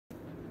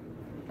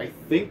I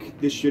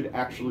think this should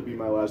actually be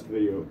my last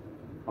video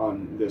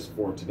on this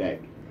for today.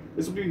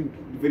 This will be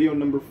video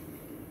number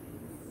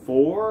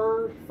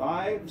 4,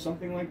 5,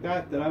 something like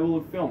that I will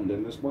have filmed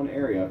in this one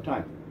area of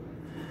time.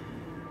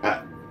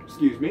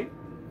 Excuse me.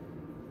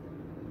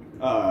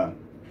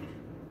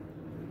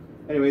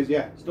 Anyways,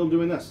 yeah, still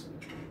doing this.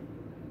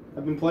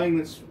 I've been playing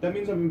this, that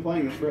means I've been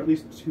playing this for at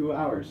least 2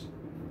 hours.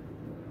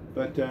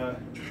 But,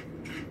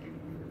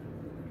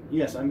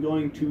 yes, I'm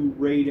going to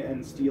raid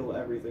and steal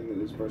everything that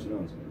this person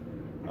owns.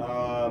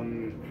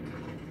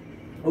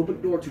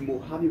 Open door to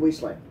Mojave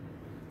Wasteland.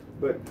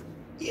 But,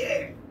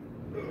 yeah!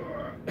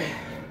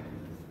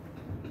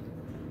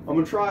 I'm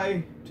gonna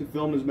try to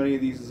film as many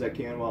of these as I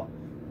can. Well,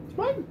 is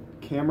my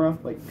camera,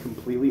 like,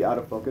 completely out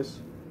of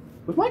focus?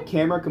 Was my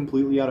camera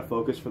completely out of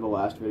focus for the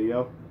last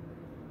video?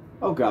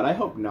 Oh god, I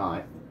hope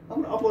not.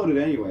 I'm gonna upload it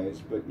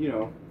anyways, but, you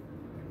know.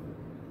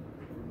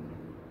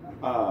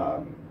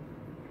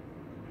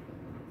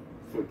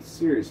 Like,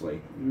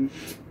 seriously.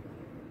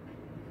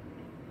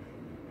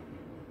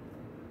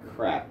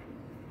 Crap.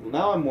 Well,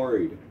 now I'm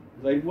worried.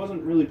 I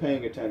wasn't really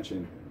paying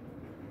attention.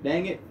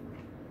 Dang it.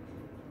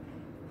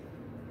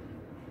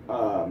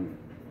 What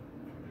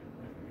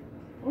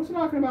was I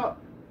talking about?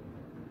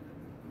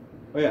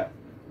 Oh yeah.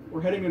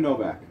 We're heading to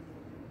Novak.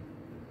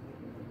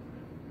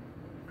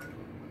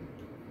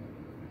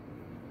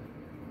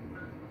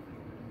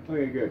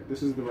 Okay, good.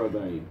 This is the road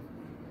that I need.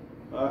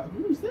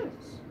 Who is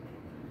this?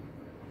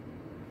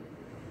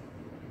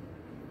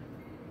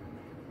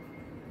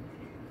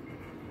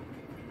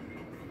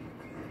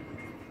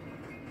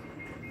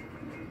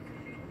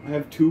 I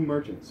have 2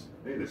 merchants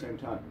at the same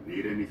time.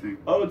 Need anything?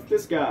 Oh, it's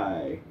this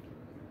guy.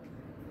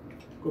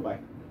 Goodbye.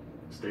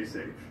 Stay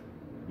safe.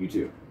 You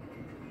too.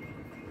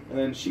 And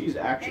then she's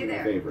actually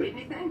my favorite.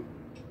 Need anything?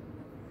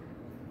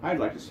 I'd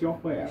like to see your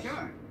wares.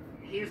 Sure.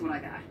 Here's what I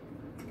got.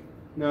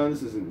 No,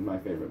 this isn't my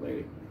favorite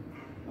lady.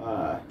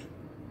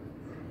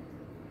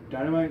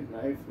 Dynamite,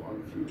 knife,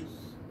 long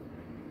fuse.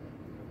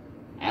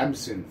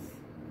 Absinthe.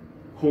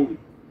 Holy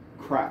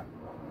crap.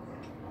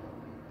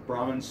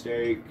 Brahmin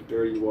steak,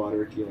 dirty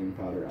water, healing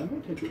powder. I'm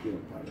gonna take the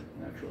healing powder,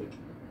 naturally.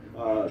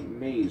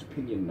 Maize,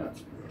 pinion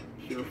nuts,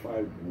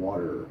 purified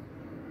water.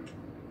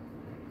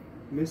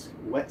 Miss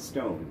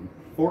Whetstone.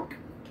 Fork,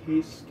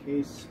 case.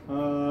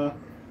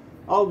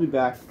 I'll be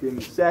back in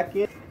a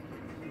second.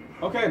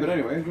 Okay, but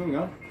anyways, moving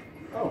on.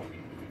 Oh,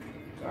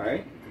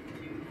 sorry.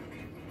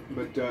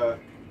 But, is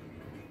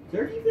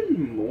there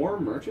even more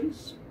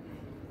merchants?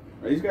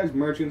 Are these guys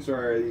merchants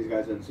or are these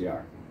guys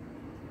NCR?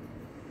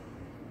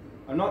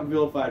 I'm not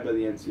vilified by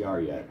the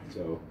NCR yet,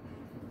 so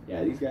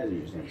yeah, these guys are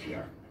just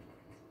NCR.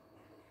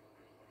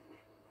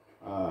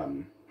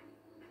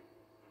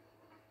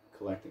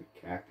 Collecting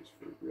cactus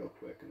fruit real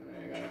quick, and then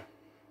I gotta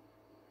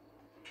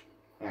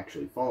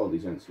actually follow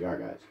these NCR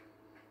guys.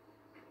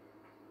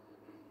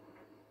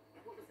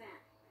 What was that?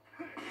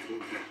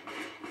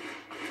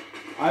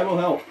 I will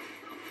help.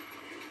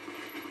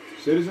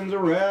 Citizens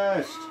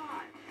arrest!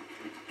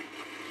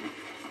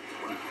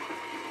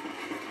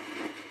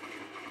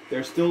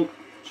 They're still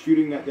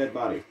shooting that dead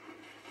body.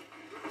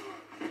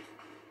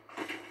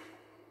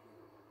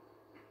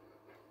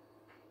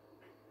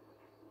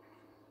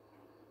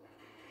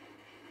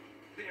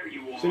 There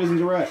you are.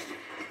 Citizens arrest.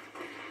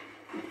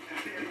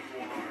 There you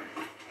are.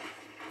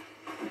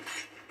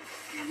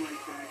 You like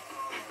that?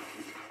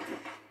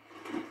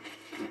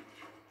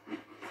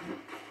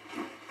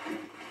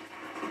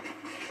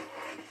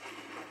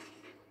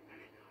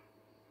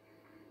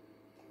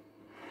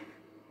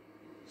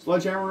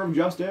 Sledgehammer of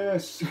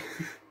justice.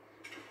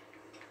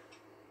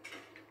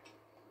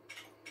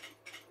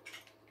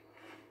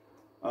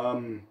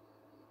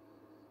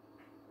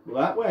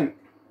 Well, that went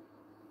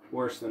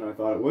worse than I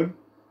thought it would.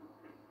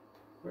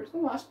 Where's the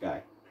last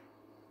guy?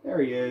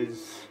 There he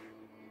is.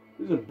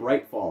 This is a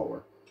bright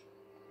follower.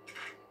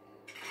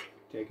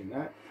 Taking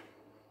that.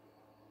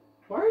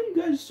 Why are you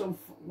guys so...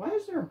 Why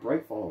is there a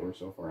bright follower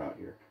so far out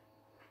here?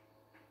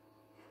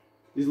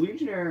 These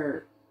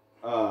Legionnaire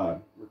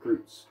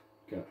recruits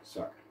kind of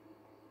suck.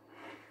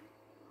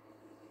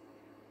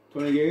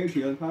 20 gauge,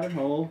 healing powder,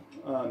 hull,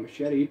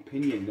 machete,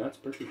 pinion nuts,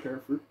 prickly pear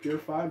fruit,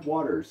 purified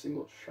water,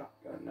 single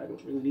shotgun. I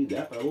don't really need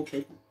that, but I will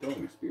take the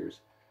throwing spears.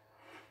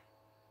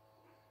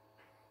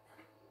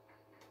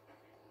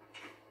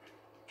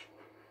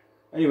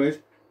 Anyways,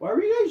 why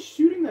were you guys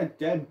shooting that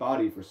dead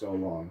body for so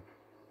long?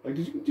 Like,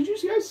 did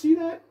you guys see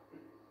that?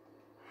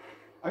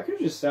 I could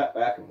have just sat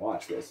back and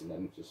watched this and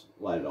then just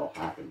let it all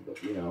happen,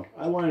 but you know,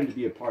 I wanted to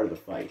be a part of the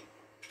fight.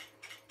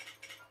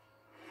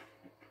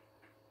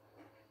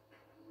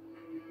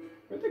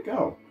 Where'd they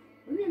go?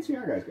 Where'd the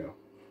NCR guys go?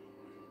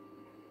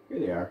 Here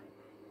they are.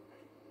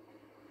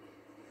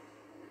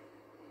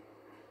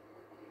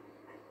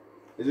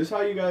 Is this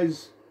how you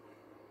guys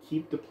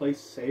keep the place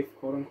safe,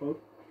 quote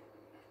unquote?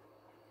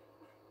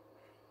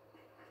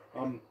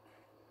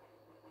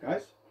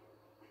 Guys? Is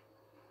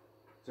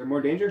there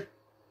more danger?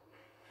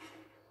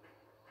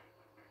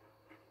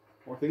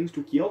 More things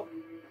to kill?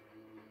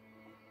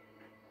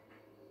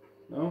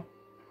 No?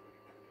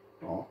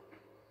 Oh.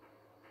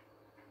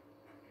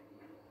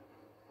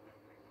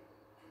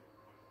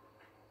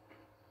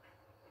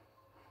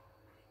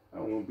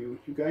 won't be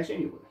with you guys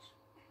anyways.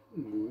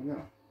 Moving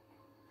on.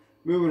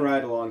 Moving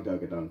right along,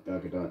 dug-a-dun.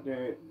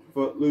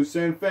 Footloose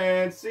and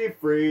fancy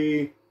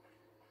free.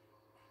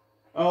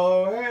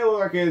 Oh, hey,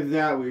 look at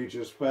that. We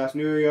just passed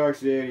New York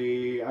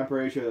City. I'm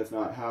pretty sure that's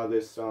not how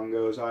this song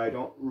goes. I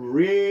don't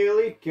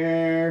really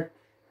care.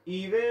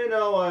 Even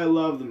though I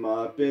love the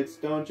Muppets.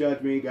 Don't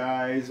judge me,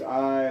 guys.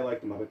 I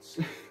like the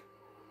Muppets.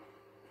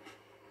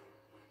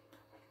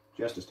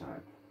 Justice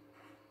time.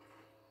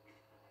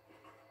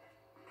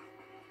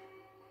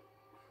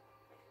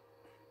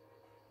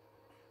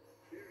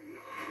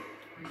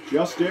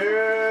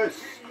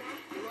 Justice!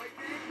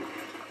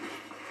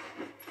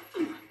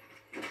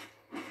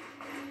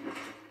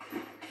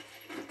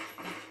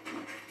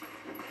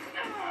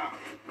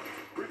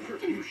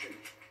 Retribution.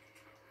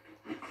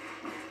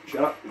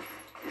 Shut up.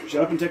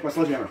 Shut up and take my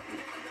sledgehammer.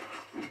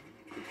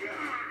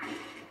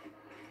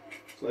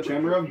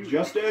 Sledgehammer of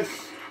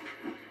justice.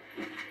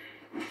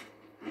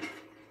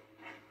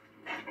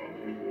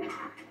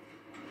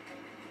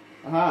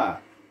 Aha.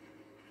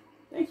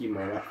 Thank you,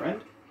 my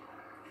friend.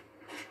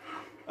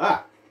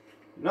 Ah,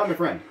 not my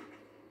friend.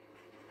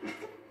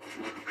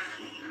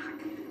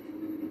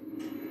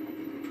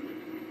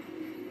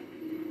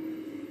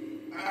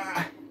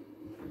 Ah.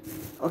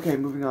 Okay,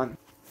 moving on.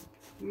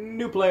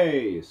 New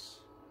place.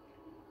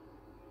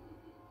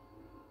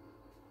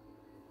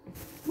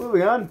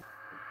 Moving on.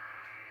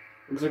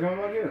 Looks like I'm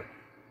out here.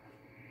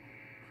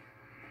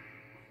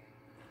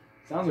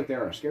 Sounds like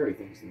there are scary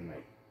things in the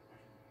night.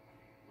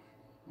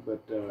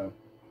 But,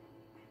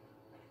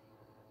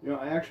 you know,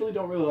 I actually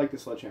don't really like the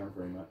sledgehammer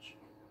very much.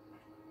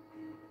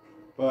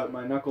 But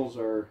my knuckles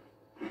are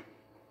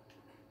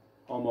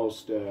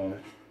almost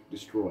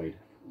destroyed.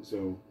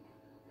 So,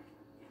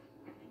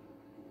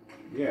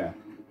 yeah.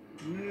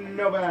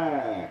 No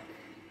back!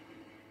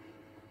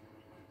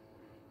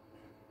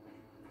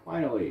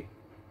 Finally.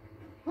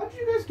 How did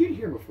you guys get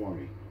here before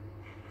me?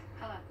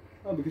 Hello.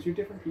 Oh, because you're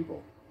different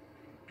people.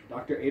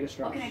 Dr. Ada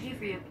Strauss. What can I do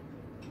for you?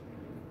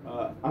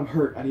 I'm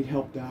hurt. I need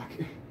help, Doc.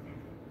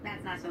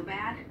 That's not so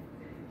bad.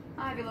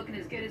 I'll have you looking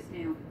as good as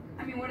new.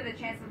 I mean, what are the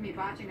chances of me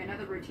botching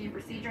another routine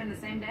procedure in the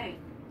same day?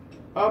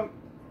 On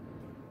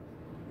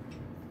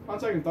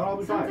second thought, I'll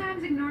be fine.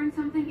 Sometimes ignoring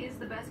something is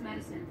the best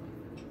medicine.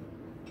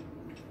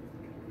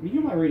 Can you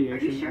do my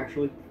radiation, Are you sure?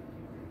 actually?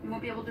 You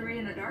won't be able to read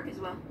in the dark as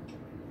well.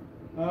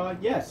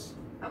 Yes.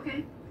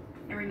 Okay.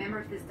 And remember,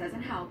 if this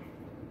doesn't help,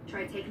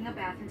 try taking a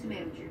bath in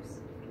tomato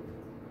juice.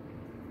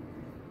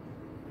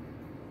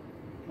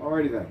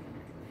 Alrighty then.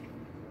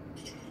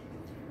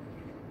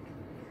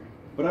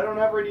 But I don't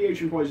have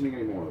radiation poisoning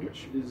anymore,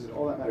 which is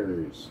all that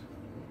matters.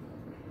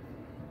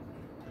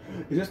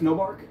 Is this No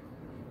Bark?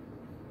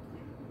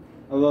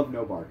 I love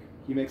No Bark.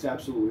 He makes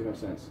absolutely no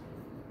sense.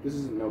 This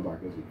isn't No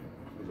Bark, is he?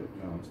 Is it?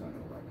 No, it's not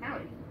No Bark.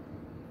 Howdy.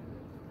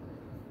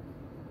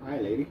 Hi,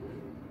 lady.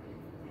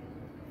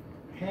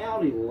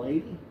 Howdy,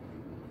 lady.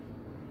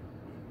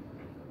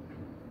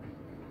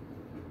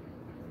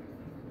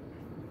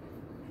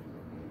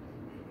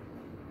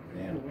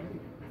 Yeah, lady.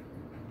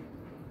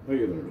 Hey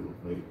there, little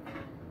lady.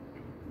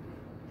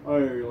 Hey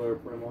there,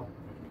 Grandma.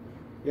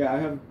 Yeah, I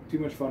have too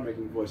much fun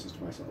making voices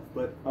to myself,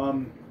 but,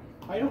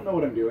 I don't know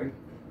what I'm doing.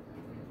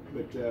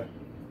 But,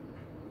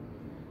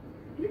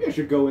 maybe I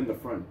should go in the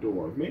front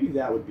door. Maybe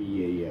that would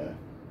be a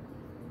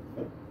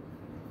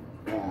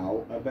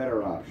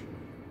better option.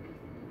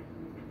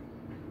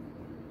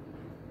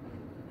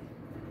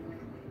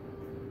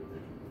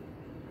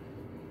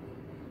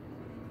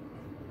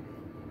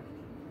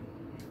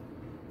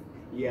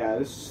 Yeah,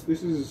 this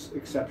is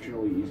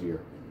exceptionally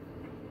easier.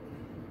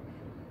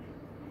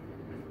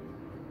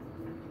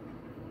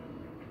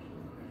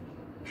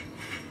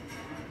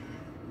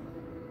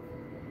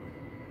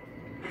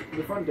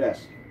 The front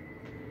desk.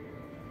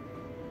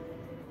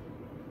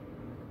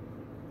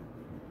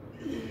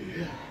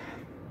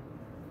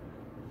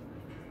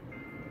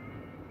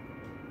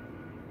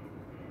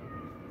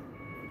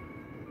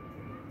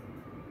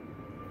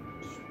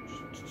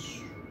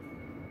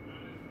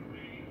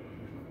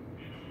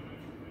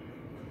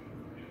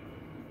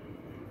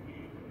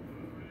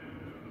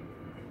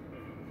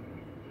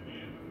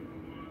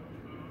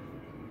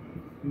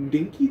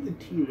 Dinky the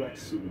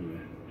T-Rex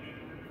souvenir.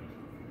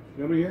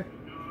 Nobody here?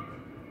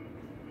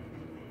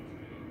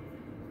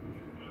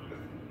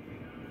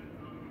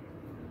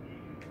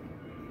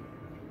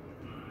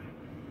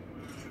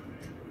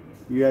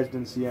 You guys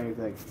didn't see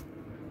anything.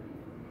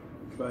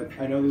 But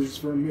I know this is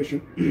for a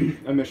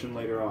mission a mission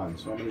later on,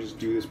 so I'm gonna just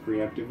do this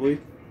preemptively.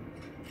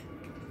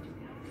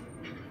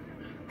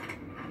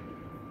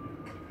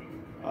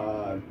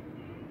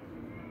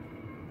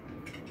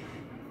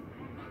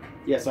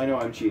 Yes, I know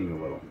I'm cheating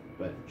a little,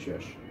 but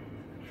shush.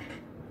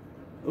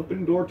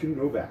 Open door to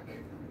no back.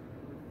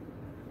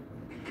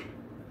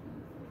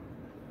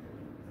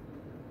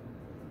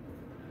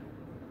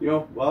 You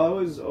know, while I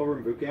was over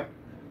in boot camp,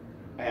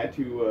 I had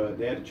to,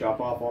 they had to chop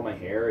off all my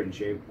hair and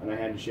I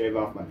had to shave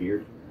off my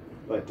beard.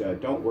 But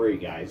don't worry,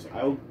 guys.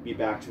 I'll be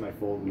back to my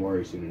full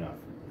glory soon enough.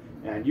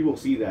 And you will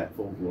see that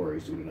full glory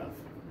soon enough.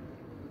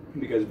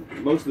 because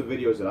most of the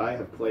videos that I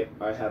have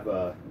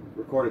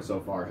recorded so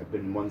far have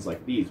been ones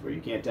like these where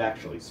you can't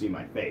actually see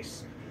my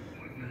face.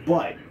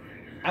 But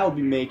I'll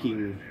be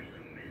making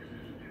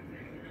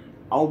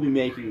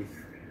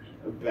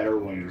better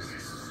ones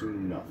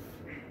soon enough.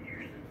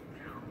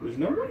 There's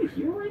nobody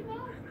here right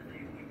now?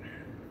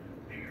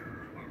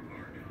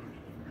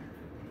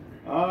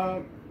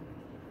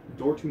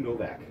 Door to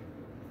Novak.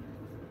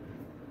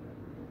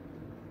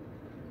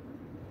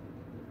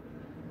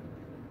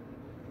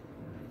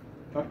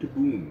 Talk to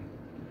Boone.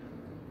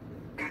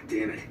 God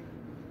damn it.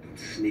 Don't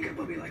sneak up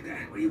on me like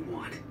that. What do you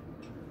want?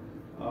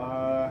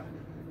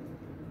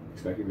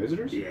 Expecting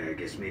visitors? Yeah, I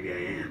guess maybe I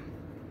am.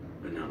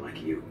 But not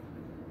like you.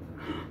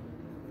 Huh.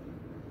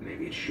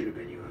 Maybe it should have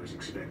been you I was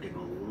expecting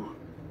all along.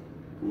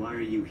 Why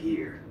are you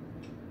here?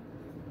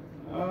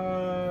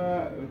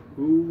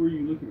 Who were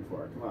you looking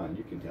for? Come on,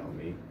 you can tell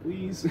me,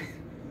 please.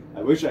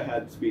 I wish I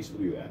had speech to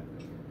do that.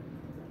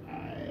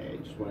 I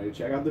just wanted to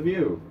check out the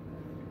view.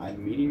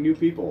 I'm meeting new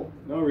people.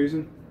 No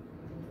reason.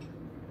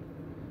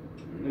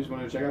 I just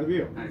wanted to check out the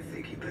view. I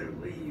think you better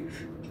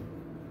leave.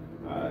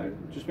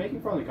 Just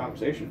making friendly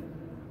conversation.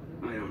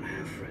 I don't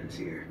have friends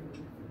here.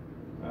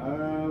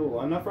 Well,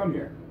 I'm not from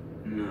here.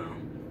 No.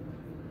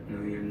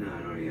 No, you're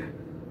not, are you?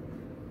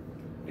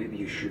 Maybe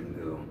you shouldn't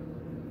go.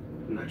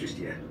 Not just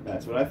yet.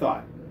 That's what I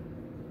thought.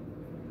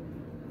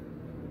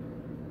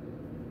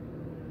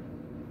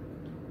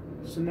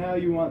 So now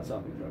you want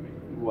something from me.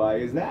 Why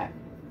is that?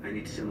 I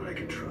need someone I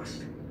can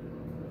trust.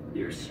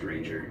 You're a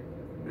stranger.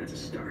 That's a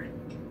start.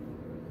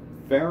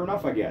 Fair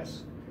enough, I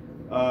guess.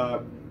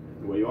 What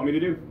do you want me to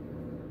do?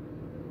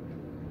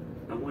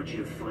 I want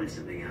you to find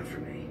something out for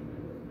me.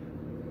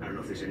 I don't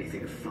know if there's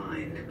anything to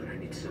find, but I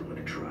need someone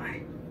to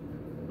try.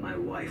 My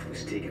wife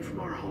was taken from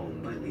our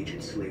home by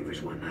Legion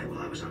slavers one night while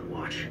I was on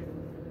watch.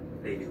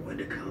 They knew when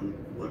to come,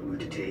 what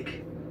route to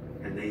take,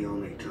 and they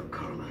only took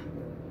Carla.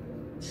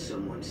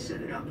 Someone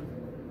set it up.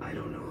 I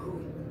don't know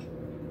who.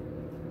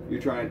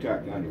 You're trying to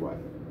track down your wife.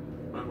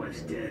 My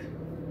wife's dead.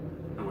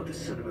 I want the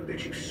son of a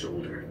bitch who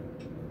sold her.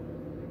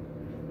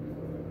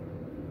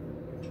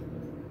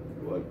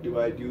 What do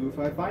I do if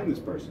I find this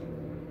person?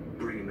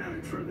 Bring him out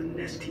in front of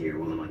the nest here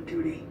while I'm on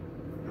duty.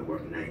 I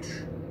work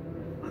nights.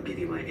 I'll give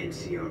you my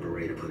NCR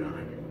beret to put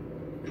on.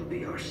 It'll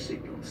be our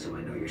signal, so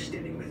I know you're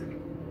standing with him.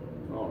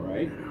 All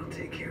right. And I'll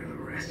take care of the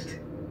rest.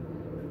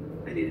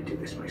 I need to do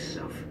this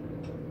myself.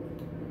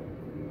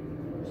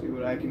 See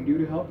what I can do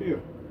to help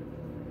you.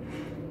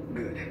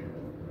 Good.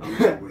 I'll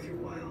make it worth your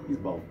while. He's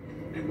bold.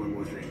 And one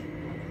more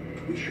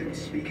thing. We shouldn't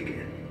speak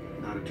again.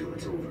 Not until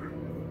it's over.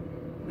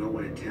 No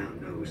one in town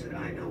knows that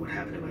I know what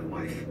happened to my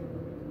wife.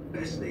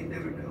 Best they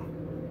never know.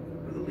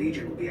 Or the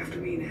Legion will be after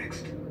me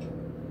next.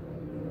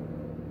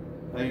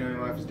 How do you know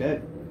your wife is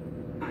dead?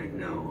 I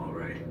know, all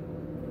right.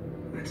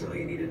 That's all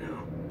you need to know.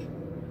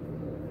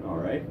 All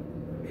right.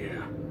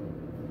 Yeah.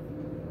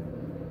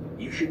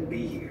 You shouldn't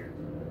be here.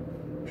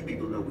 If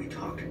people know we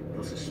talked,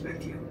 they'll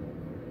suspect you.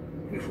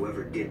 And if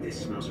whoever did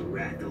this smells a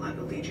rat, they'll have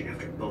the Legion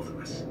after both of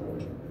us.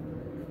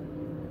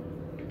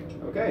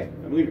 Okay,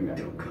 I'm leaving now.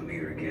 Don't come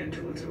here again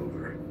till it's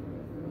over.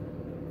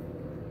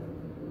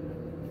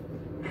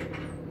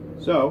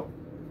 So,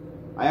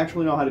 I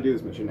actually know how to do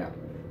this mission now.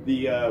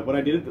 When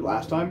I did it the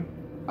last time,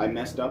 I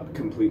messed up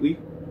completely,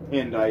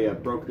 and I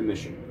broke the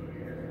mission.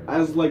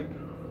 As, like,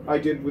 I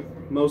did with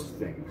most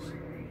things.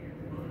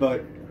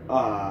 But,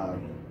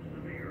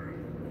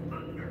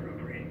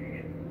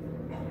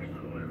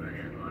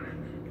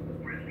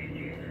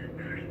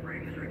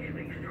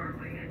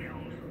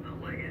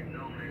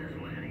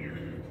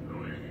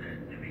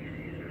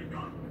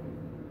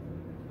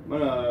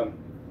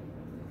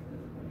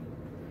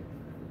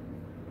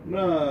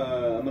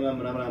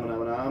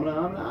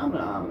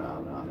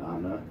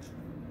 I'm gonna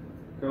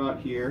come out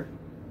here,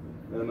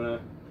 and I'm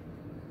gonna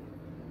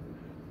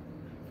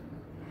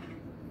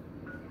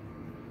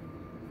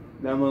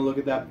now I'm gonna look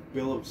at that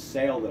bill of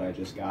sale that I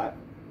just got.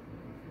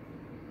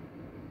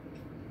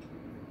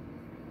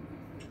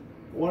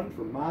 One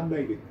for my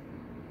baby.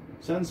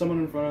 Send someone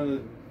in front of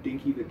the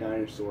Dinky the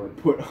dinosaur.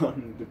 Put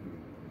on the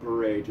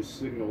beret to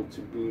signal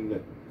to Boone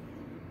that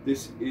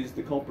this is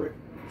the culprit.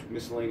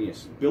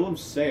 Miscellaneous. Bill of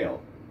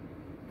sale.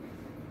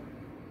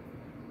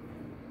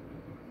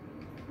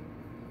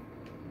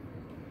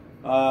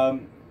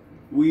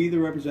 We, the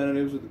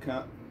representatives of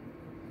the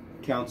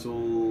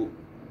council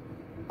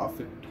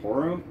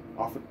officiorum,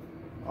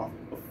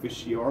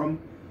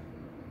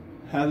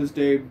 have this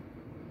day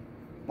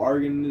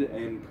bargained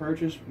and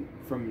purchased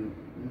from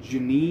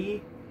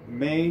Janine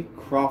May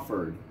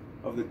Crawford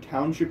of the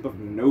township of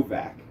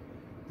Novak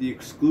the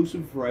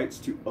exclusive rights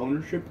to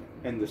ownership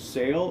and the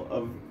sale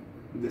of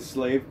the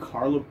slave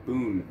Carla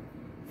Boone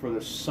for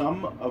the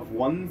sum of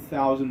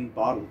 1,000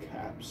 bottle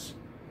caps,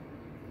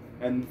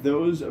 and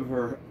those of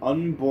her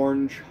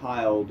unborn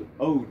child,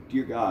 oh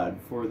dear God,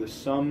 for the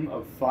sum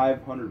of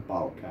 500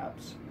 bottle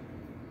caps.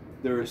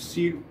 The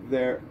receipt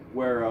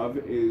whereof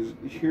is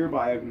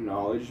hereby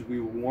acknowledged.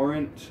 We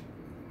warrant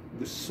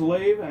the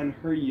slave and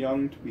her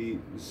young to be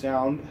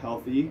sound,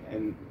 healthy,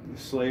 and the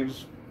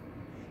slave's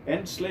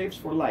and slaves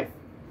for life.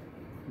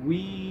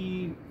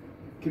 We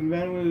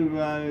conventionally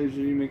advise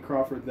Jimmy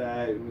Crawford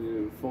that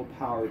with full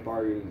power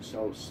bargain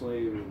sell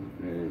slave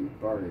and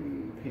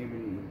bargain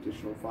payment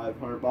additional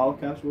 500 bottle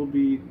caps will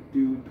be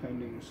due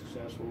pending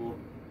successful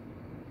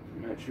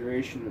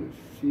maturation of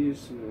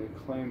fees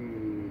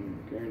claim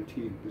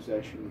guaranteed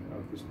possession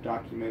of this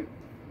document.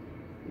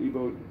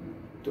 Lebo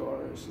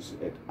Doris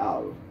et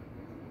al.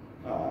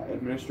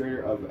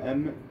 Administrator of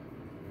M.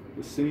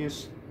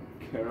 Licinius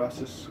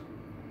Carasus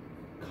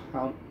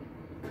Consul?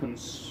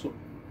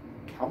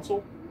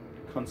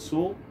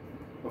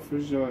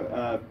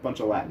 Official, bunch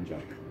of Latin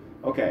junk.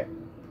 Okay.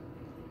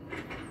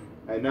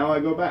 And now I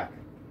go back.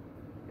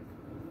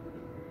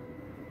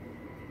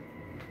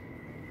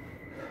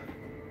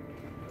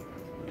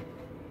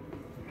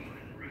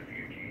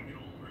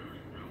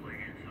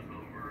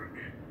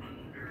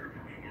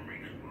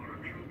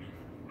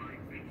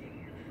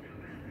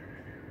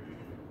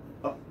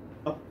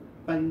 Up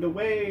and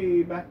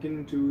away back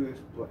into this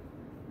place.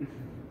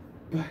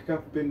 Back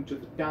up into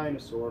the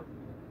dinosaur.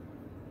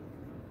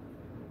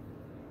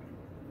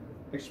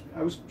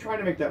 I was trying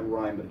to make that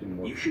rhyme, but it didn't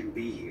work. You shouldn't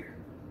be here.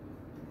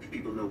 If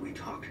people know we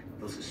talked,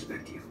 they'll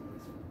suspect you.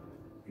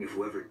 And if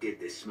whoever did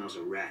this smells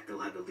a rat, they'll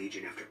have the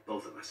Legion after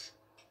both of us.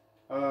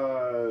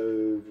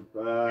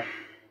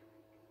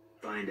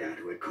 Find out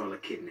who had Carla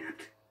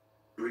kidnapped.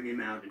 Bring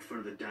him out in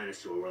front of the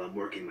dinosaur while I'm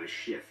working my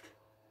shift.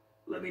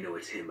 Let me know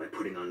it's him by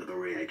putting on the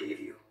beret I gave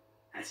you.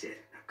 That's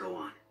it. Now go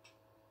on.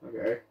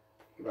 Okay.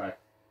 Goodbye.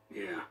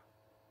 Yeah.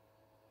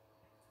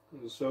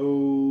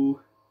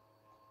 So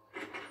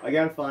I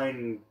gotta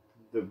find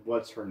the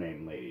what's her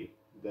name lady.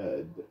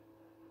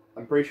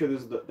 I'm pretty sure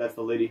that's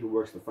the lady who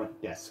works the front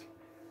desk.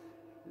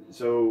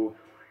 So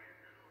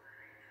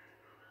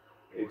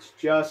it's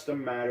just a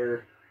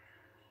matter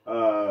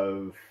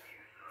of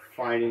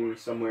finding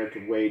somewhere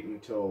to wait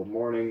until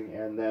morning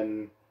and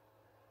then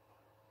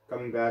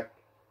coming back,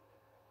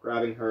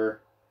 grabbing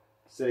her,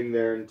 sitting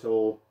there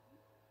until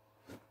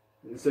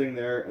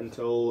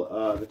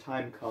the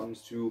time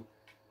comes to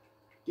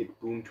get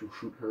Boone to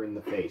shoot her in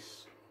the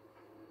face.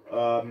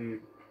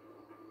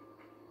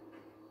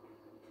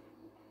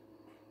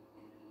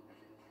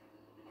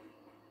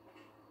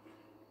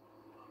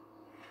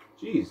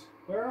 Jeez,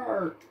 where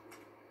are...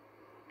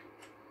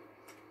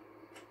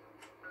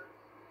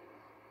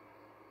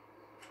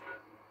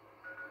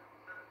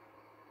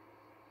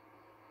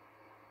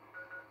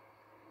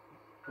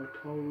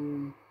 Hotel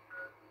room...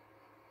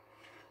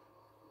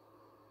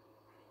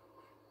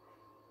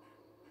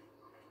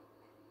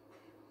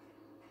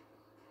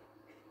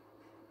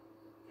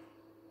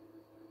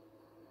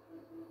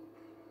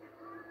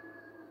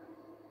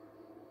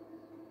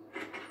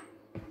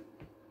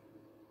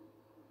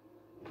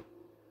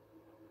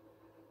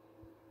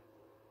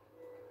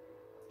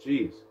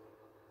 Jeez.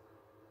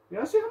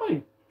 Yeah, see how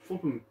many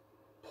flipping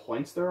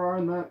points there are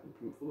in that?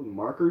 Flipping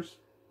markers?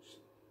 It's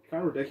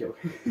kind of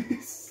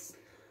ridiculous.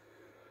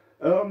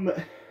 I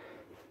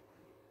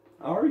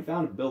already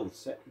found the bill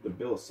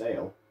of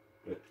sale,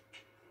 but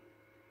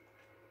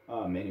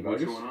Manny,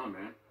 what's going on,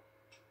 man?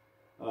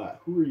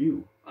 Who are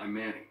you? I'm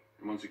Manny.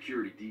 I'm on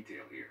security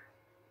detail here.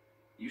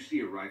 You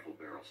see a rifle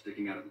barrel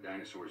sticking out of the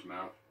dinosaur's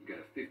mouth, you got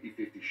a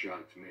 50-50 shot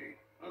it's me.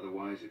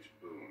 Otherwise, it's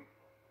Boone.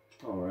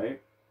 All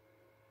right.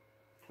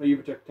 Where do you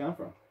protect the town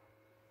from?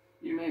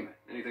 You name it.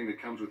 Anything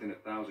that comes within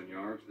 1,000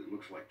 yards that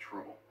looks like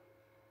trouble.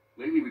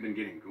 Lately, we've been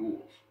getting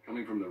ghouls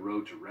coming from the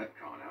road to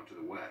Retcon out to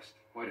the west.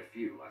 Quite a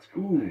few last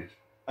couple days.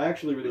 I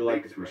actually really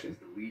like this threat mission. is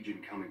the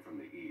Legion coming from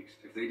the east.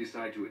 If they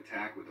decide to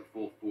attack with a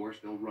full force,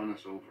 they'll run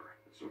us over.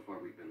 But so far,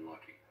 we've been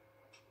lucky.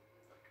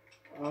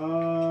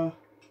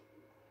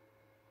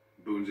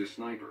 Boone's a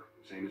sniper,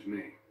 same as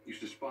me. Used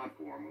to spot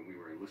for him when we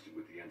were enlisted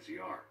with the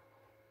NCR.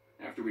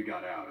 After we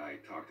got out, I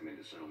talked him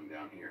into settling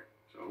down here.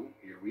 So,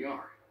 here we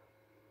are.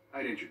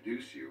 I'd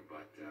introduce you,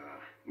 but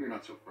we're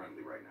not so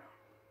friendly right now.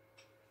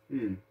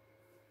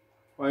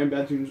 Why in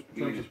bad terms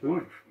Me with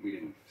Boone? We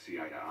didn't see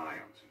eye to eye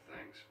on some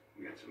things.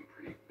 We had some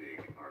pretty big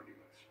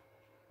arguments.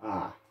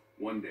 Ah.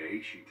 One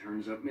day, she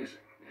turns up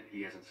missing, and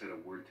he hasn't said a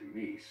word to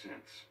me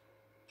since.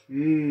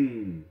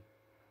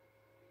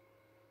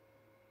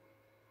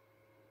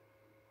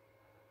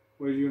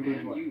 What did you and Boone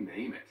And want? you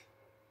name it.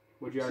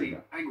 What'd you argue See,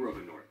 about? I grew up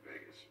in North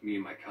Vegas. Me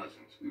and my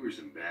cousins. We were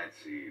some bad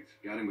seeds.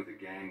 Got in with a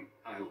gang.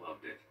 I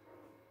loved it.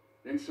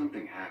 Then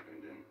something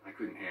happened, and I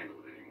couldn't handle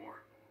it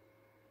anymore.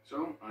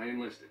 So I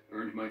enlisted,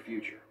 earned my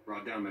future,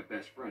 brought down my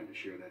best friend to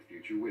share that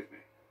future with me.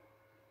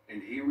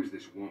 And here was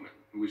this woman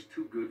who was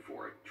too good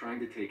for it, trying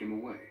to take him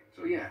away.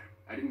 So yeah,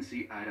 I didn't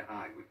see eye to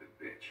eye with the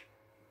bitch.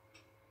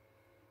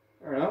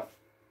 Fair enough.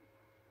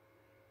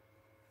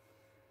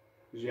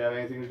 Did you have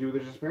anything to do with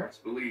his disappearance?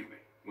 Believe me,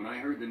 when I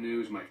heard the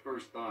news, my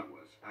first thought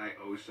was, I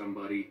owe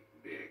somebody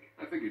big.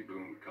 I figured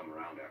Boone would come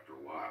around after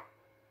a while.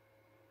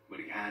 But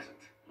he hasn't.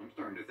 I'm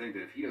starting to think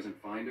that if he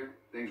doesn't find her,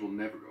 things will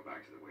never go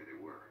back to the way they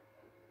were.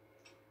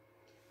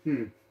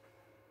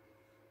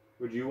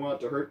 Would you want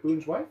to hurt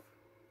Boone's wife?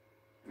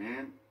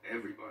 Man,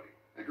 everybody.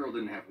 That girl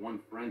didn't have one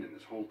friend in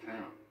this whole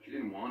town. She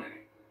didn't want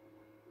any.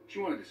 She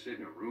wanted to sit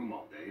in a room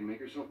all day and make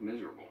herself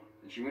miserable,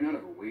 and she went out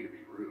of her way to be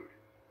rude.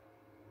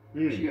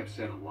 She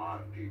upset a lot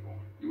of people.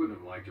 You wouldn't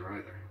have liked her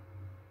either.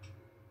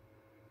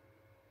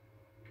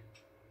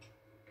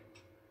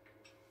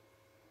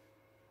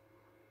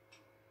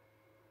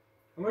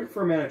 I'm looking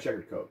for a man in a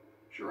checkered coat.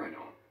 Sure, I know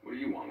him. What do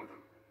you want with him?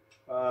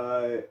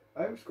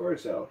 I have a score to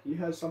settle. He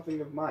has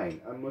something of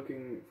mine. I'm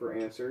looking for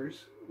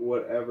answers.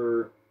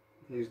 Whatever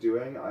he's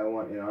doing, I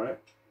want in on it.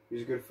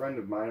 He's a good friend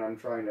of mine. I'm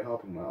trying to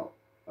help him out.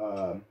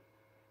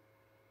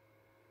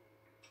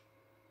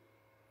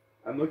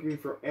 I'm looking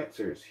for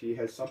answers. He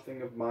has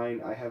something of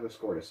mine. I have a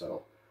score to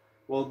settle.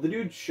 Well, the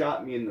dude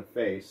shot me in the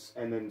face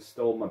and then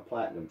stole my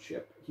platinum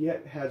chip. He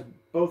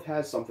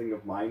has something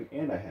of mine,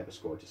 and I have a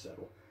score to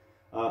settle.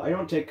 I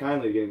don't take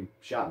kindly to getting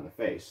shot in the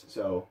face,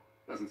 so...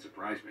 Doesn't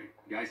surprise me.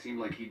 The guy seemed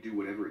like he'd do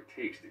whatever it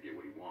takes to get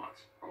what he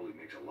wants. Probably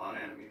makes a lot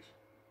of enemies.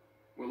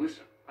 Well,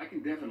 listen, I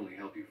can definitely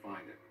help you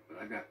find him, but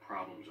I've got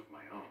problems of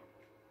my own.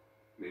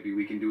 Maybe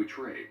we can do a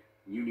trade.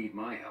 You need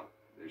my help.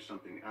 There's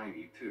something I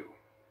need too.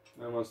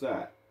 And what's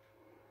that?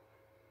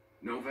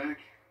 Novak,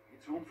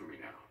 it's home for me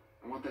now.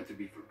 I want that to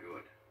be for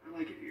good. I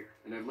like it here,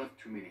 and I've left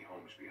too many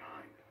homes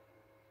behind.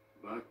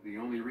 But the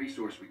only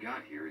resource we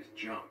got here is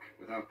junk.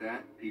 Without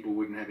that, people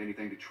wouldn't have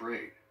anything to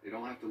trade. They'd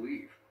all have to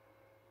leave.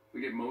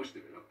 We get most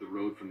of it up the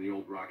road from the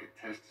old rocket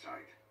test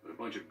site, but a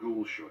bunch of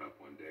ghouls showed up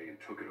one day and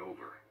took it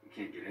over. We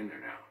can't get in there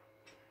now.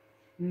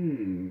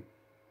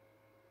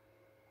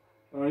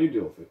 Why don't you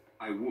deal with it?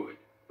 I would,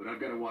 but I've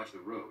got to watch the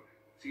road.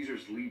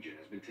 Caesar's Legion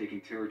has been taking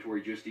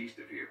territory just east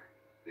of here.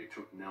 They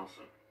took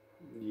Nelson.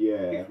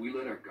 Yeah. If we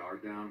let our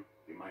guard down,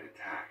 they might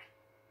attack.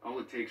 All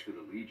it takes for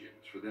the Legion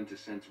is for them to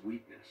sense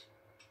weakness.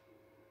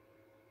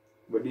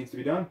 What needs to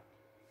be done?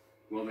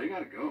 Well, they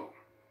gotta go,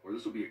 or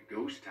this will be a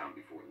ghost town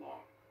before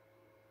long.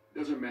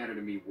 Doesn't matter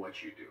to me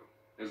what you do.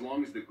 As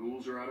long as the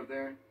ghouls are out of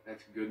there,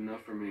 that's good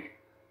enough for me.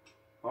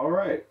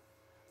 Alright.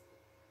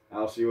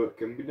 I'll see what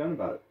can be done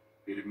about it.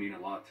 It'd mean a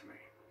lot to me.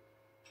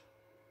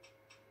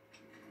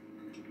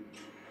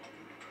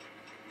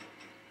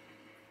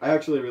 I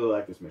actually really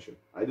like this mission.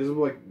 This is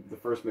like the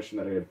first mission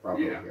that I did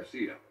properly Yeah, here.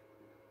 see ya.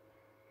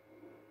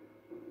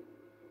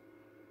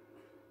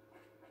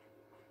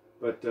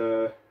 But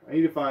I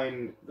need to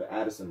find the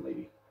Addison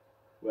lady.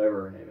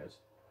 Whatever her name is.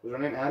 Was her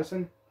name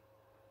Addison?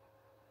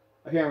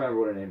 I can't remember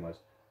what her name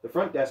was. The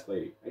front desk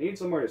lady. I need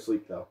somewhere to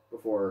sleep, though,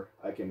 before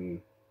I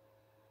can,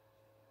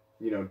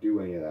 do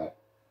any of that.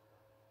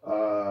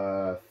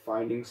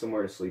 Finding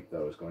somewhere to sleep,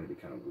 though, is going to be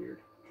kind of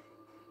weird.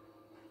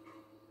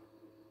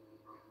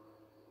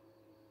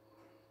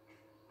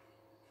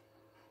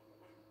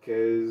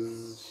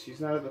 Because she's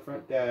not at the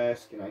front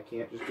desk, and I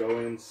can't just go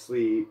in and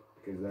sleep,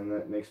 because then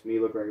that makes me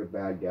look like a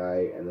bad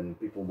guy, and then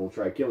people will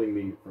try killing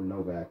me from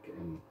Novak,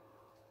 and...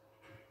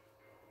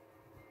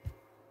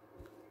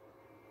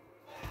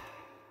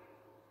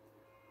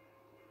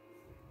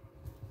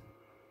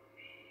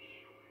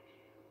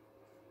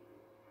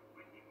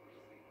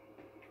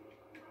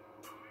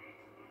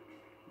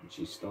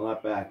 She's still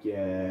not back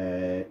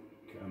yet.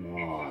 Come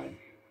on.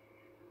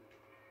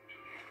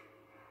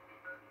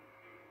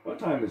 What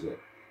time is it?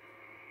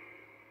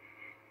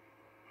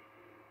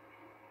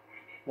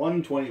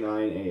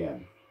 1:29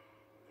 a.m.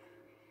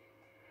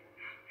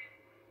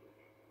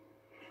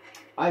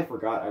 I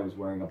forgot I was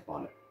wearing a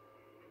bonnet.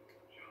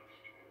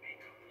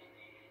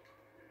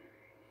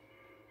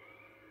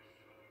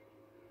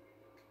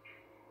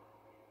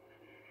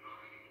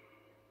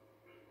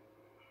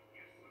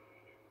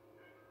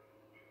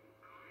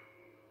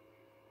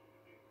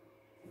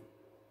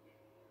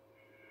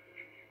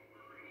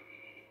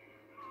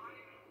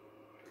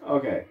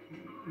 Okay,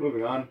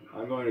 moving on.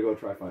 I'm going to go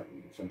try find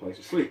some place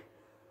to sleep,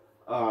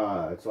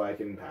 so I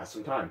can pass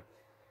some time.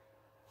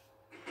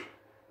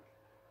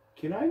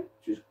 Can I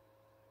just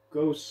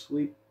go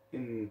sleep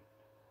in?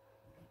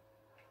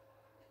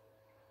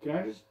 Can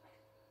I just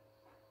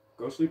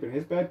go sleep in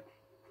his bed?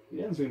 He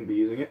doesn't seem to be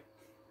using it.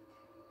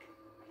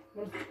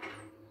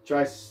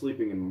 Try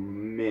sleeping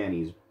in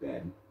Manny's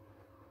bed.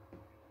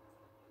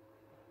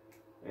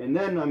 And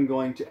then I'm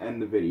going to end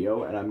the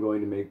video, and I'm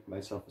going to make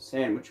myself a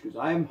sandwich, because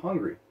I am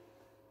hungry.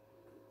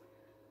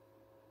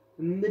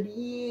 But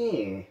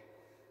yeah.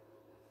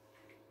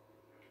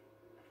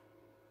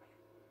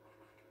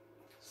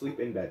 Sleep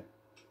in bed.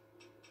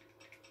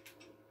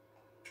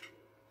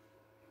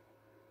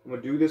 I'm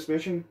going to do this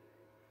mission.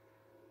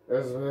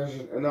 There's a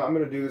mission. And I'm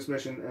going to do this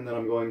mission, and then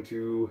I'm going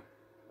to...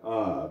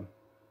 and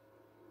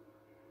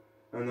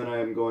then I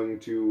am going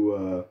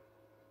to...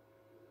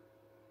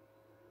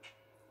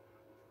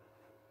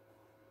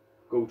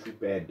 go to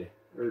bed.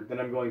 Or then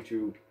I'm going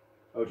to...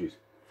 Oh, jeez.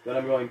 Then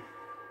I'm going...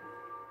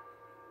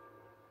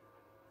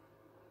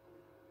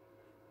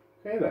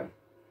 Okay, then.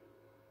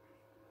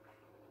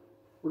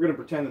 We're going to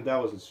pretend that that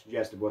wasn't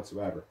suggested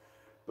whatsoever.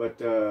 But,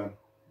 I'm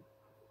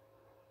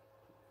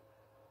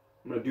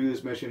going to do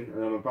this mission,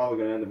 and then I'm probably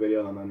going to end the video,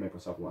 and I'm going to make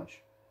myself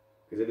lunch.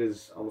 Because it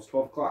is almost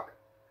 12 o'clock.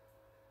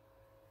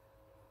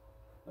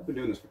 I've been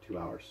doing this for 2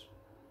 hours.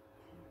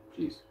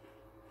 Jeez.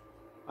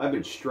 I've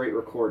been straight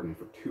recording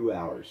for 2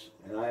 hours,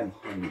 and I am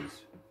hungry.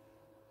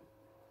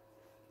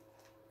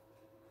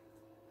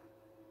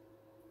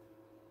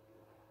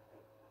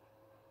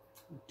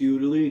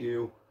 Doodly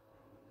doo.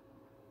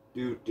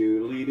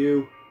 Doodly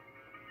doo.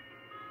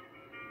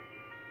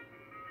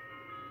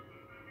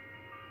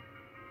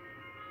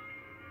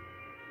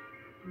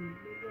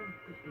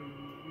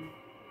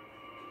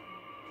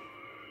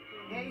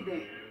 Hey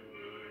there.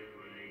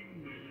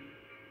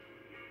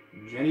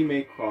 Jenny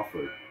Mae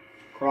Crawford.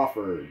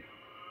 Crawford.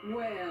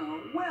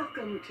 Well,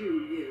 welcome to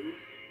you.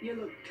 You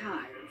look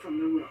tired from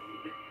the road.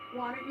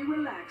 Why don't you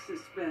relax a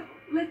spell?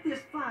 Let this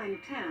fine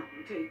town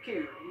take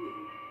care of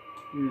you.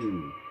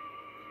 Can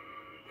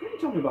you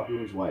tell me about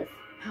Boone's wife?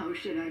 How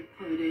should I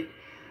put it?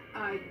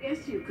 I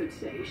guess you could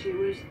say she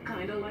was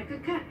kind of like a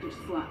cactus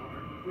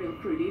flower. Real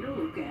pretty to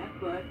look at,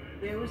 but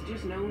there was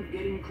just no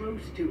getting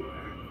close to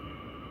her.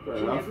 Fair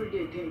She enough. never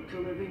did take to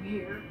living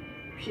here.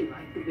 She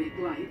liked the big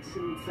lights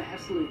and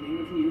fast living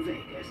of New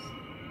Vegas.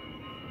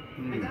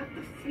 I got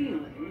the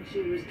feeling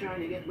she was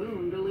trying to get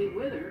Boone to leave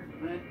with her,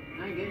 but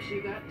I guess she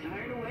got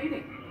tired of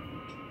waiting.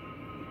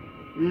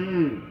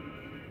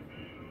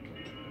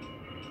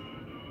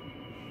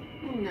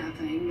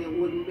 Nothing that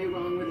wouldn't be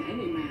wrong with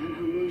any man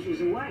who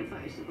loses a wife,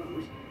 I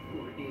suppose.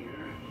 Poor dear.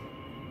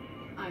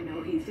 I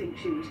know he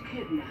thinks she was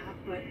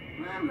kidnapped, but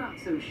I'm not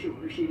so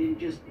sure she didn't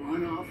just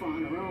run off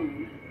on her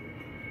own.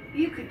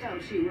 You could tell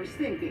she was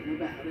thinking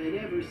about it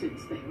ever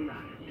since they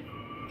arrived.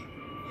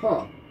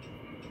 Huh.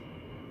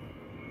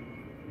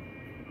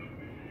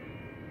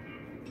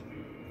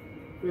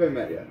 We haven't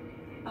met yet.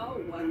 Oh,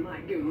 what am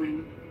I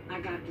doing? I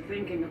got to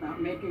thinking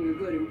about making a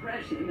good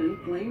impression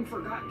and plain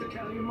forgot to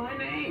tell you my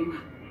name.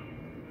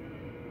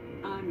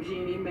 I'm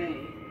Jeannie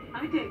Mae.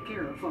 I take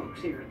care of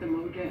folks here at the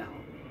motel,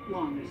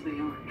 long as they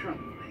aren't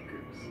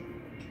troublemakers.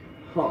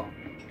 Huh.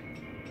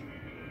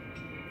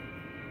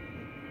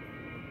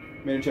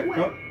 Made a check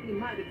Well, coat? he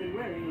might have been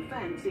wearing a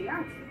fancy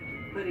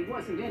outfit, but he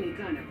wasn't any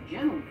kind of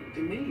gentleman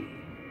to me.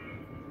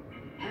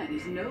 Had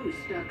his nose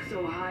stuck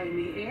so high in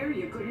the air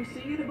you couldn't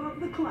see it above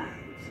the clouds.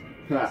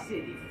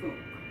 City folk.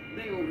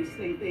 They always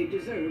think they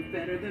deserve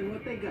better than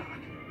what they got.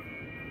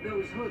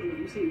 Those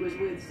hoodlums he was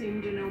with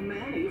seemed to know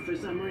Manny for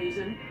some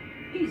reason.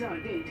 He's our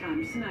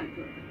daytime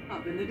sniper,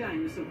 up in the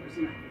dinosaur's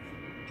mouth.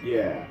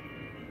 Yeah.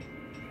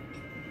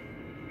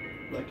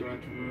 Like to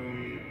rent a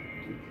room,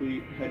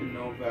 complete, head to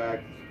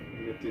Novak,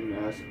 Nip didn't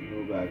ask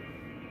Novak.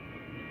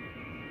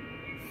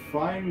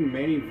 Find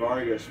Manny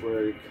Vargas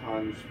where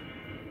Khan's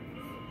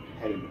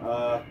headed.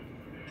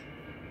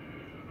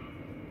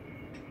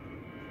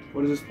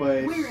 What is this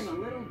place? We're in a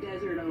little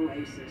desert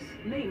oasis,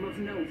 name of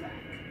Novak.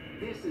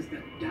 This is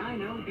the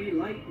Dino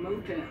Delight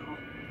Motel,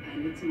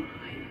 and it's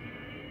mine.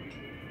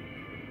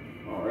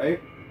 Alright.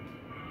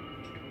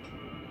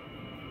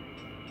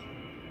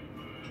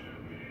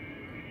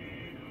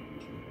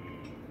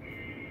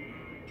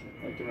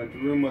 Like to rent a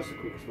room, what's the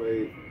quickest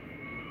way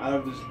out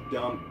of this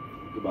dump?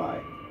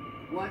 Goodbye.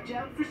 Watch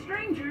out for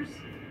strangers.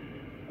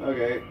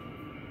 Okay.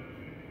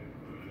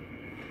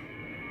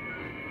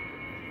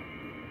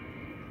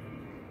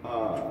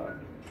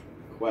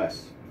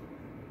 Quest.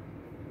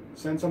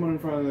 Send someone in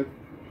front of the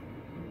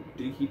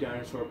dinky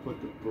dinosaur,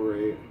 put the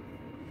beret.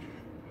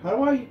 How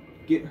do I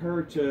get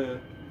her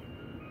to...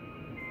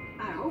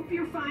 I hope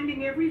you're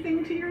finding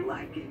everything to your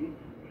liking.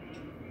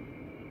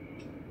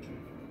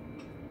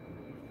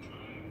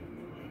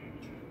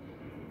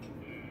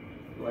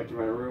 I like to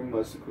rent a room,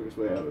 what's the quickest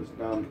way out of this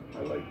dump?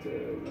 I like to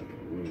rent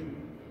a room.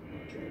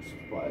 Okay,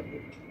 supply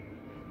it.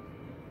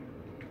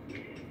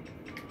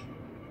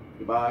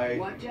 Goodbye.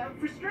 Watch out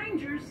for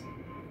strangers.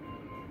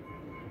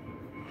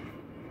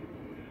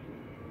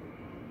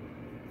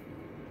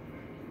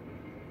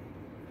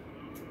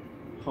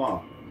 Huh.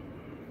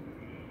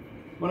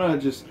 Why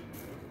not just...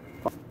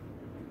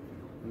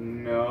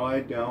 No, I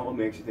don't. What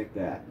makes you think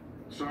that?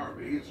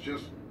 Sorry, it's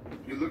just,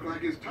 you look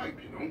like his type,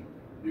 you know?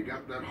 You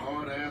got that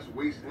hard-ass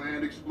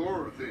wasteland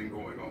explorer thing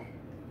going on.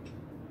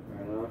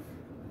 Fair enough.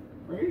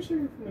 Are you sure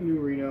you're from the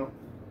New Reno?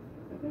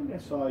 I think I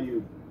saw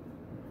you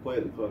play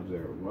at the clubs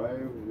there. Why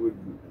would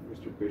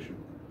Mr. Bishop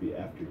be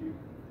after you?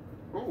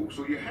 Oh,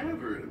 so you have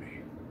heard of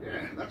me.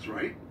 Yeah, that's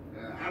right.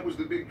 I was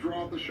the big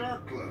draw at the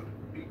Shark Club.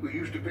 People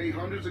used to pay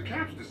hundreds of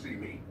caps to see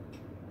me.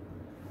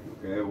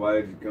 Okay, why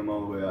did you come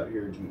all the way out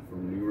here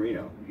from New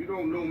Reno? You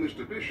don't know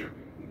Mr. Bishop.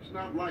 He's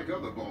not like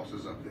other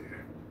bosses up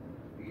there.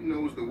 He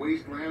knows the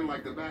wasteland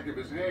like the back of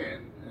his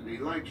hand, and he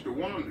likes to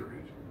wander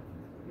it.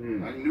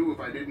 I knew if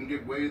I didn't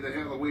get way the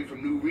hell away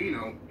from New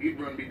Reno, he'd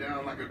run me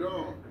down like a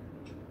dog.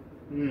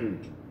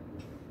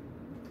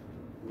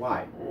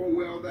 Why? Oh,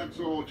 well, that's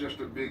all just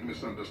a big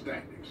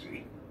misunderstanding,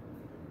 see?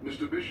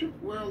 Mr. Bishop,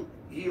 well,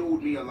 he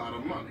owed me a lot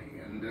of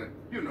money, and,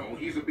 you know,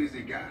 he's a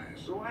busy guy,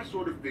 so I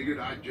sort of figured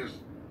I'd just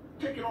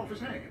take it off his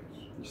hands.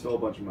 You stole a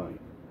bunch of money.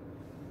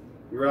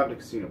 You robbed a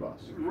casino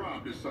boss.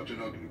 Robbed is such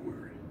an ugly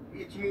word.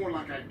 It's more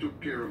like I took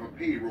care of a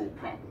payroll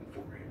problem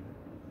for him.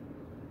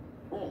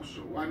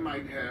 Also, I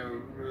might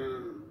have,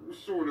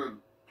 sort of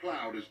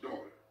plowed his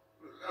daughter.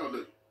 A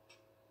little.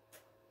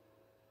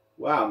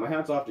 Wow, my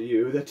hat's off to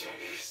you. That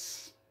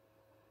takes...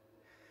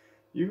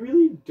 You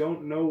really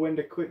don't know when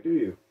to quit, do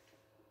you?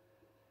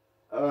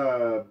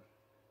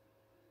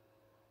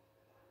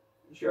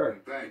 Sure.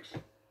 Thanks.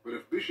 But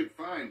if Bishop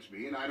finds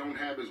me and I don't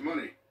have his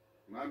money,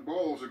 my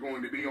balls are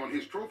going to be on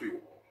his trophy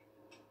wall.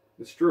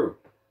 It's true.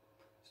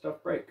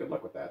 Stuff break. Good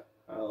luck with that.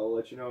 I'll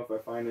let you know if I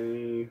find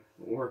any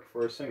work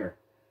for a singer.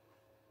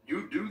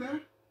 You do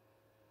that?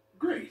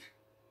 Great.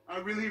 I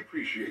really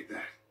appreciate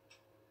that.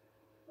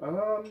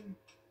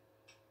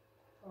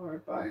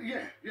 Alright, bye.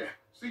 Yeah.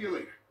 See you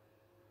later.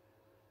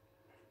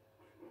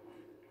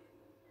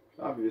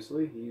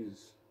 Obviously,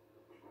 he's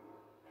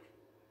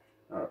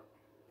not a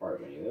part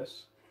of any of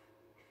this.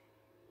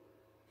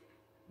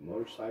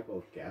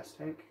 Motorcycle gas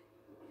tank?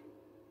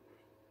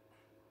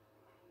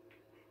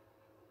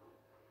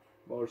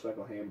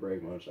 Motorcycle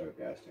handbrake, motorcycle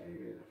gas tank,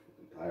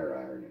 tire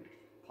iron, and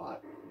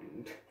pot.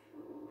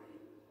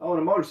 I want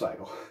a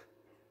motorcycle.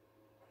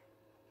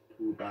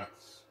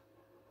 Toolbox.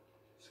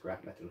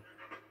 Scrap metal.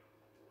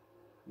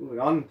 Moving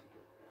on.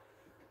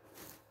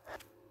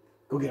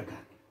 Go get him,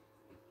 Pat.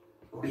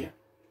 Go get him.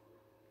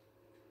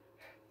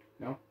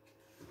 No?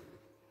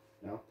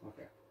 No?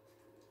 Okay.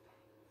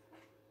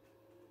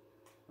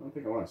 I don't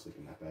think I want to sleep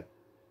in that bed.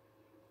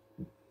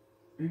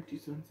 Empty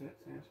sunset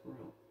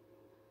sarsaparilla.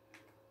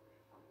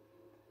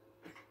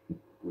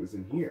 What is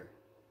in here?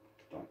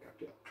 Dawn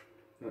cocktail.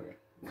 Okay.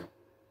 No.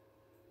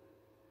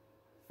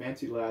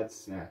 Fancy lads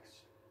snacks.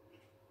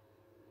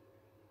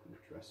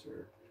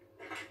 Dresser.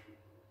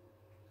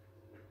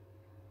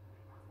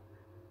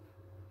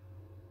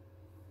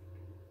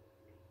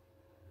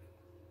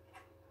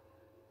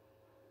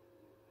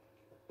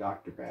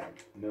 Doctor bag.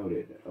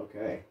 Noted.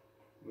 Okay.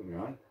 Moving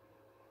on.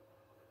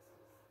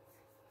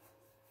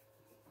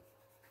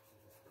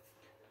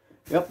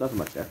 Yep, nothing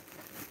much there.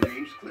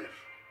 James Cliff,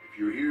 if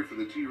you're here for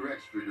the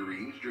T-Rex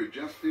figurines, you're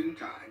just in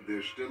time.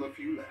 There's still a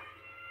few left.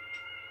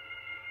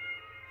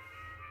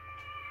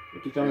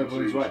 What you tell me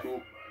Boone's wife?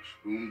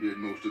 Boone did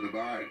most of the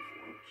buying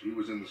for him. She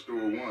was in the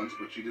store once,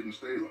 but she didn't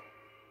stay long.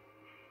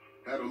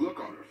 Had a look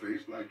on her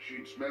face like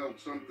she'd smelled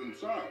something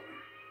sour.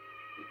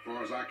 As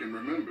far as I can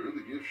remember,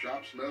 the gift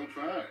shop smelled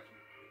fine.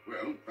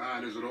 Well,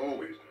 fine as it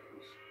always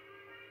does.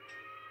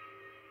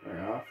 Fair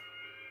enough.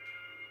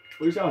 What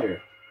do you sell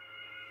here?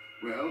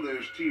 Well,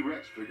 there's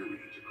T-Rex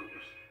figurines, of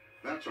course.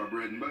 That's our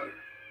bread and butter.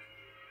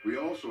 We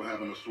also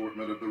have an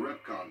assortment of the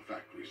Repcon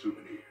factory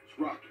souvenirs,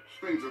 rockets,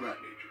 things of that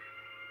nature.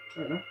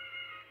 Fair enough.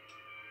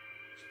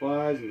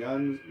 Supplies and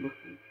guns. Look,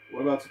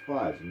 what about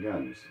supplies and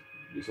guns?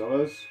 Do you sell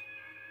those?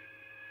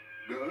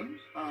 Guns?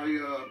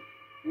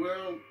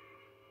 Well,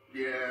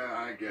 yeah,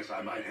 I guess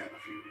I might have a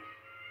few.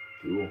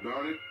 Cool.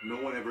 Darn it,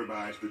 no one ever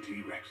buys the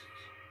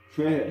T-Rexes.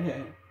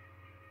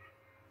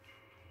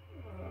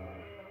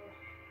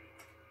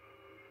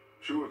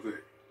 Sure thing.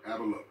 Have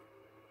a look.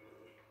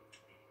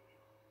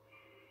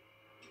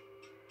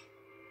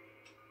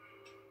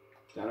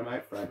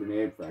 Dynamite, frag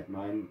grenade, frag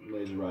mine,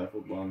 laser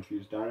rifle, bomb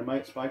fuse,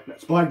 dynamite, spike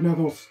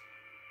knuckles.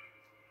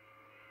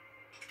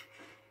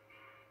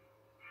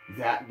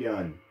 That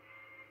gun.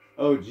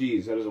 Oh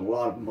geez, that is a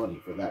lot of money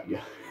for that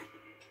gun.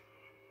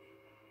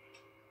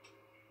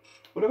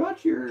 What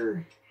about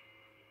your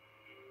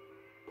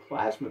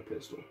plasma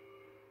pistol?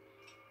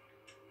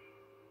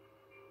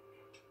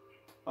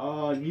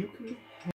 You can